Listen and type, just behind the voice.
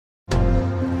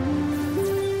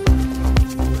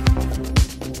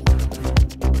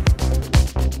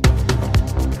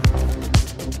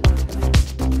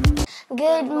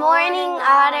Good morning,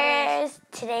 Otters.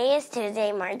 Today is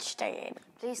Tuesday, March 3rd.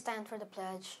 Please stand for the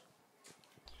pledge.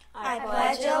 I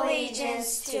pledge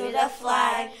allegiance to the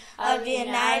flag of the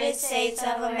United States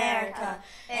of America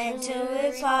and to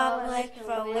the republic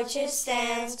for which it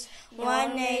stands,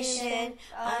 one nation,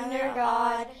 under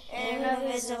God,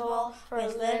 indivisible,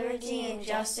 with liberty and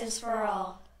justice for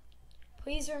all.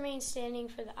 Please remain standing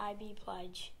for the IB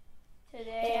pledge.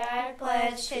 Today I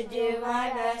pledge to do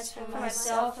my best for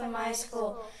myself and my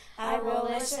school. I will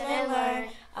listen and learn,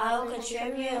 I will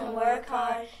contribute and work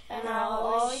hard, and I will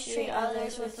always treat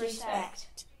others with respect.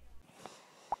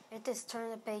 It is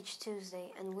Turn the Page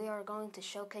Tuesday, and we are going to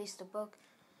showcase the book,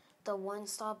 The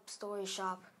One-Stop Story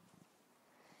Shop.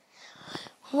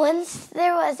 Once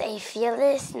there was a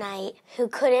fearless knight who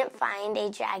couldn't find a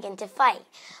dragon to fight,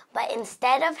 but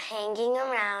instead of hanging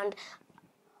around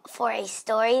for a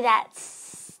story that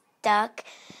stuck,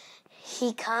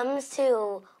 he comes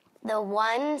to the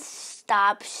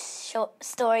One-Stop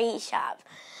Story Shop.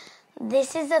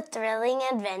 This is a thrilling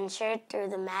adventure through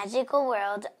the magical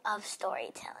world of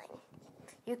storytelling.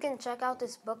 You can check out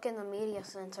this book in the Media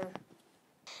Center.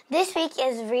 This week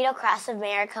is Read Across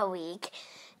America Week.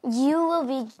 You will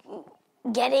be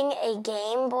getting a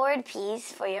game board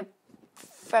piece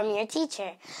from your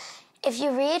teacher. If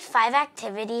you read 5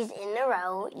 activities in a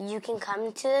row, you can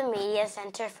come to the Media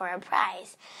Center for a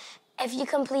prize. If you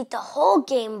complete the whole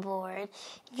game board,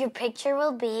 your picture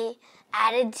will be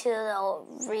added to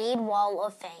the Read Wall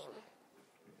of Fame.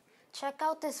 Check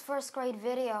out this first grade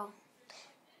video.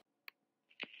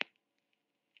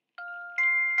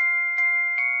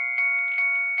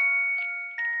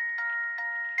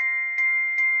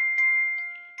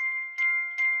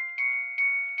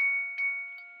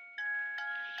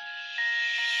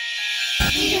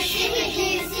 Do you see me? Do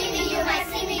you see me? You might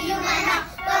see me, you might not.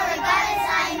 But regardless,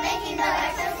 I am making the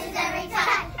right choices every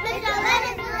time. With no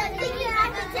limit to the thinking,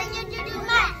 I continue to do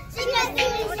mine. She can see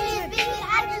me, she is being,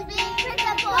 I just being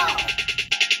principal.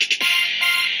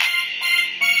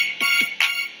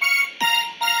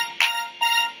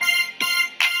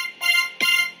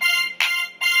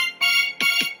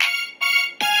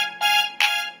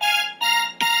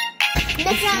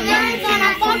 Mr. Miller's on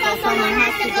a phone call, someone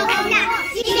has to go home now.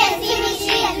 She can see me,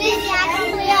 she is busy, I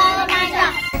complete all of my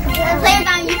job. The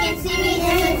playground, you can see me,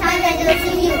 and sometimes I don't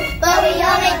see you. But we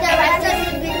all make the right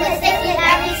choices, we mistake in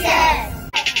every step.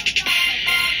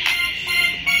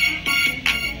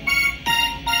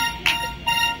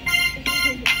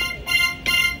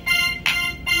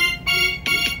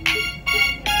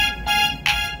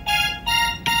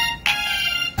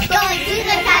 Going to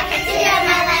the cafeteria,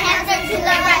 my right hand turns to the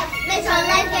right. Makes your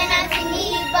life cannot see me,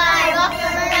 but I walk on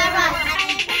the right.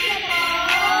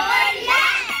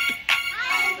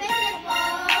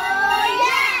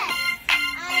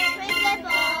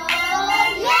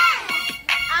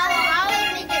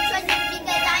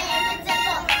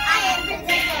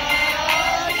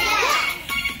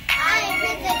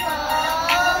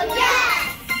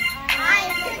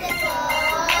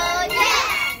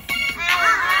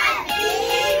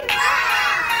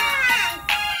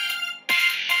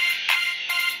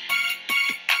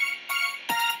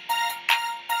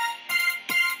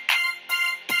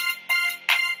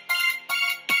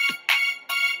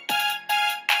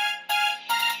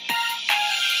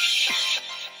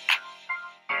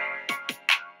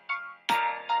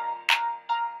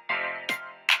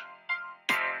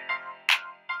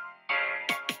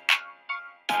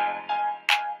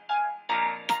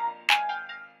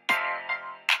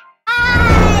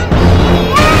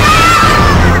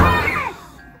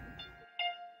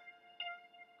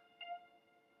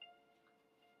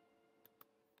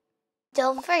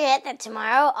 Don't forget that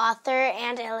tomorrow, author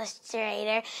and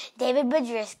illustrator David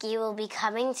Budrisky will be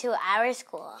coming to our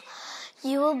school.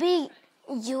 You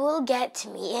will get to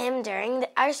meet him during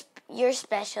your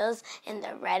specials in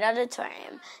the Red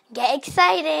Auditorium. Get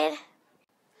excited!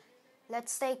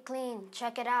 Let's stay clean.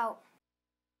 Check it out.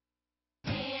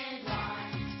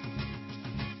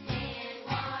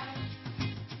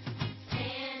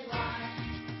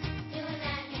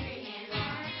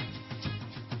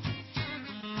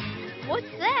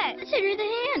 What's that? That's Henry the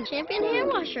Hand, champion hand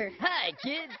washer. Hi,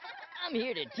 kids. I'm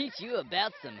here to teach you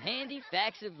about some handy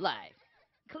facts of life.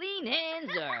 Clean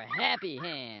hands are happy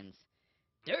hands.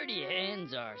 Dirty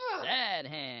hands are sad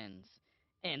hands.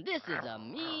 And this is a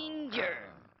mean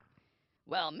germ.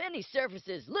 While many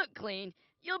surfaces look clean,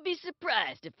 you'll be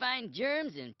surprised to find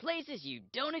germs in places you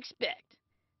don't expect.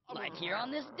 Like here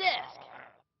on this desk.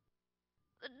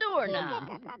 The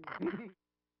doorknob.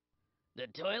 The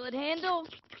toilet handle.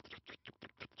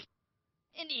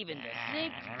 And even the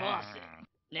sink faucet.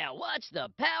 Now watch the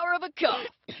power of a cough.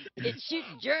 It shoots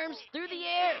germs through the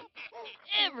air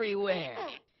everywhere.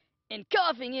 And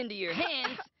coughing into your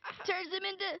hands turns them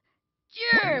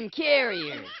into germ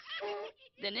carriers.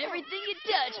 Then everything you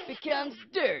touch becomes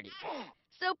dirty.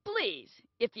 So please,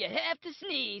 if you have to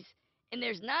sneeze and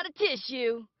there's not a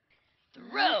tissue,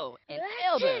 throw an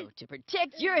elbow to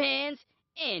protect your hands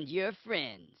and your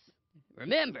friends.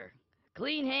 Remember,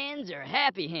 clean hands are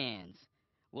happy hands.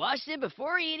 Wash them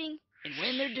before eating and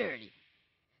when they're dirty,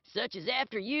 such as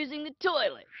after using the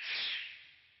toilet,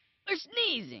 or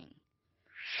sneezing,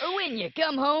 or when you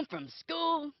come home from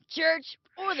school, church,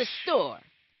 or the store.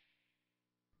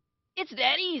 It's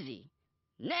that easy.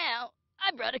 Now,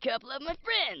 I brought a couple of my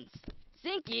friends,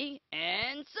 Sinky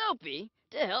and Soapy,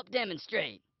 to help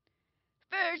demonstrate.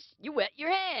 First, you wet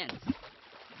your hands.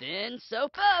 Then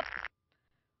soap up.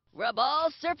 Rub all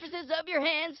surfaces of your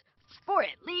hands for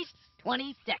at least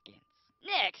 20 seconds.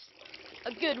 Next,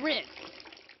 a good rinse.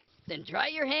 Then dry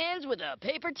your hands with a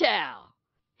paper towel.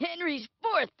 Henry's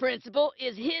fourth principle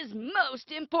is his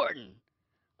most important.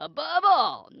 Above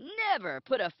all, never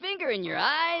put a finger in your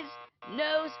eyes,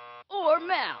 nose, or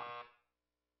mouth.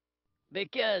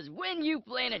 Because when you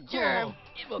plant a germ,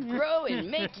 it will grow and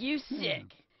make you sick.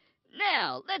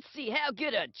 Now, let's see how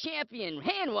good a champion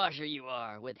hand washer you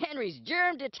are with Henry's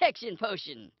germ detection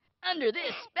potion. Under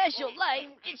this special light,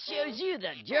 it shows you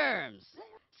the germs.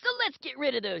 So let's get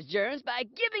rid of those germs by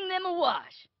giving them a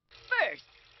wash. First,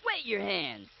 wet your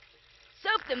hands.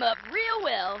 Soap them up real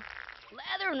well.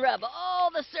 Lather and rub all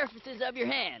the surfaces of your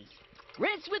hands.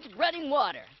 Rinse with running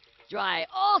water. Dry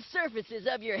all surfaces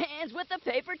of your hands with a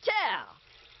paper towel.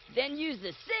 Then use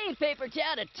the same paper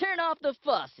towel to turn off the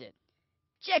faucet.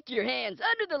 Check your hands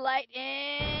under the light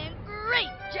and great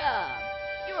job!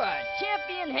 You are a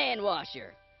champion hand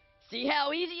washer. See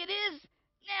how easy it is?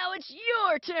 Now it's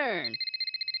your turn.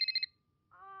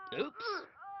 Oops.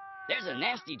 There's a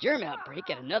nasty germ outbreak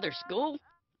at another school.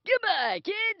 Goodbye,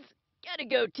 kids. Gotta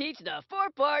go teach the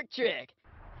 4-part trick.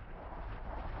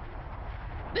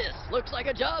 This looks like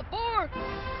a job for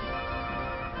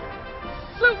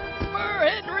Super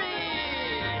Henry!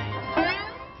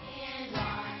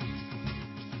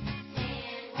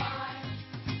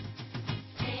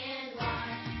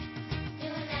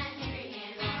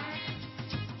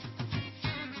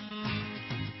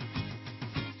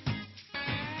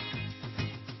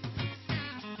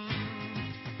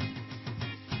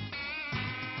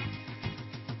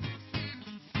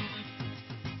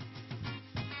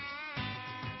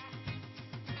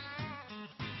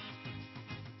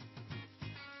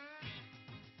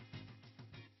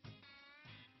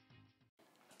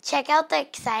 Check out the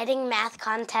exciting math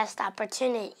contest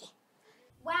opportunity.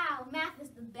 Wow, math is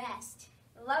the best.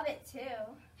 Love it too.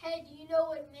 Hey, do you know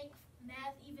what makes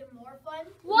math even more fun?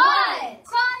 What?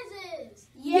 Prizes!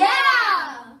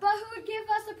 Yeah! But who would give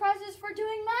us the prizes for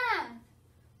doing math?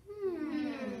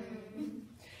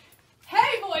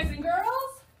 Hey, boys and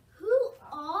girls! Who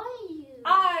are you?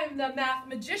 I'm the math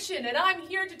magician, and I'm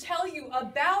here to tell you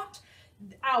about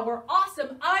our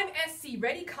awesome I'm SC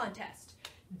Ready contest.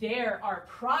 There are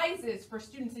prizes for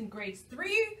students in grades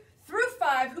 3 through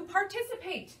 5 who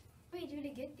participate. What do you do to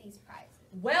get these prizes?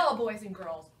 Well, boys and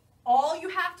girls, all you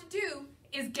have to do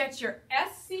is get your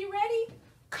SC Ready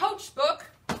coach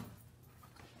book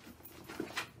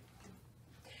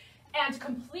and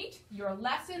complete your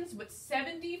lessons with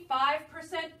 75%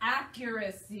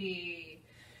 accuracy.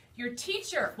 Your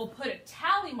teacher will put a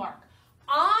tally mark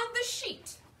on the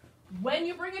sheet when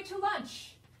you bring it to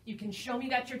lunch. You can show me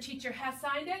that your teacher has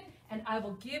signed it, and I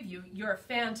will give you your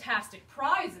fantastic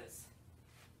prizes.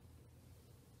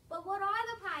 But what are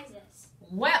the prizes?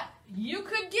 Well, you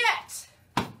could get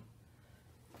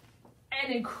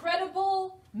an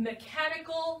incredible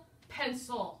mechanical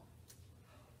pencil,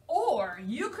 or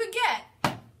you could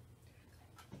get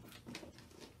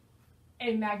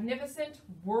a magnificent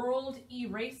world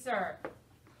eraser,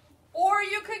 or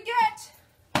you could get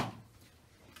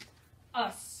a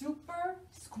super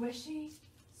squishy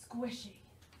squishy.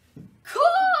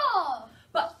 Cool!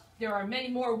 But there are many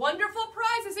more wonderful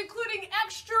prizes, including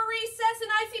extra recess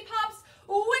and icy pops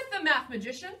with the Math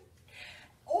Magician.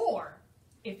 Or,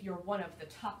 if you're one of the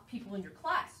top people in your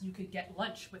class, you could get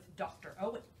lunch with Dr.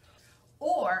 Owen.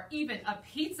 Or even a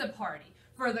pizza party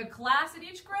for the class at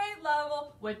each grade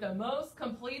level with the most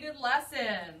completed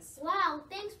lessons. Wow,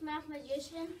 thanks, Math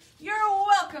Magician. You're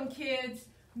welcome, kids.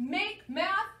 Make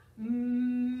math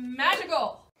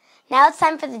magical. Now it's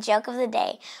time for the joke of the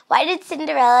day. Why did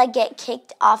Cinderella get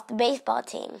kicked off the baseball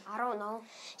team? I don't know.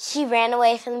 She ran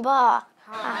away from the ball.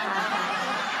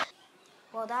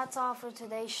 Well, that's all for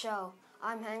today's show.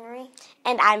 I'm Henry.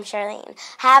 And I'm Charlene.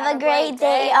 Have a great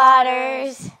day,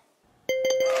 Otters.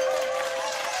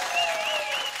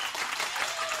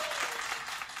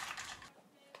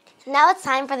 Now it's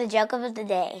time for the joke of the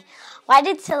day. Why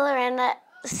did Cinderella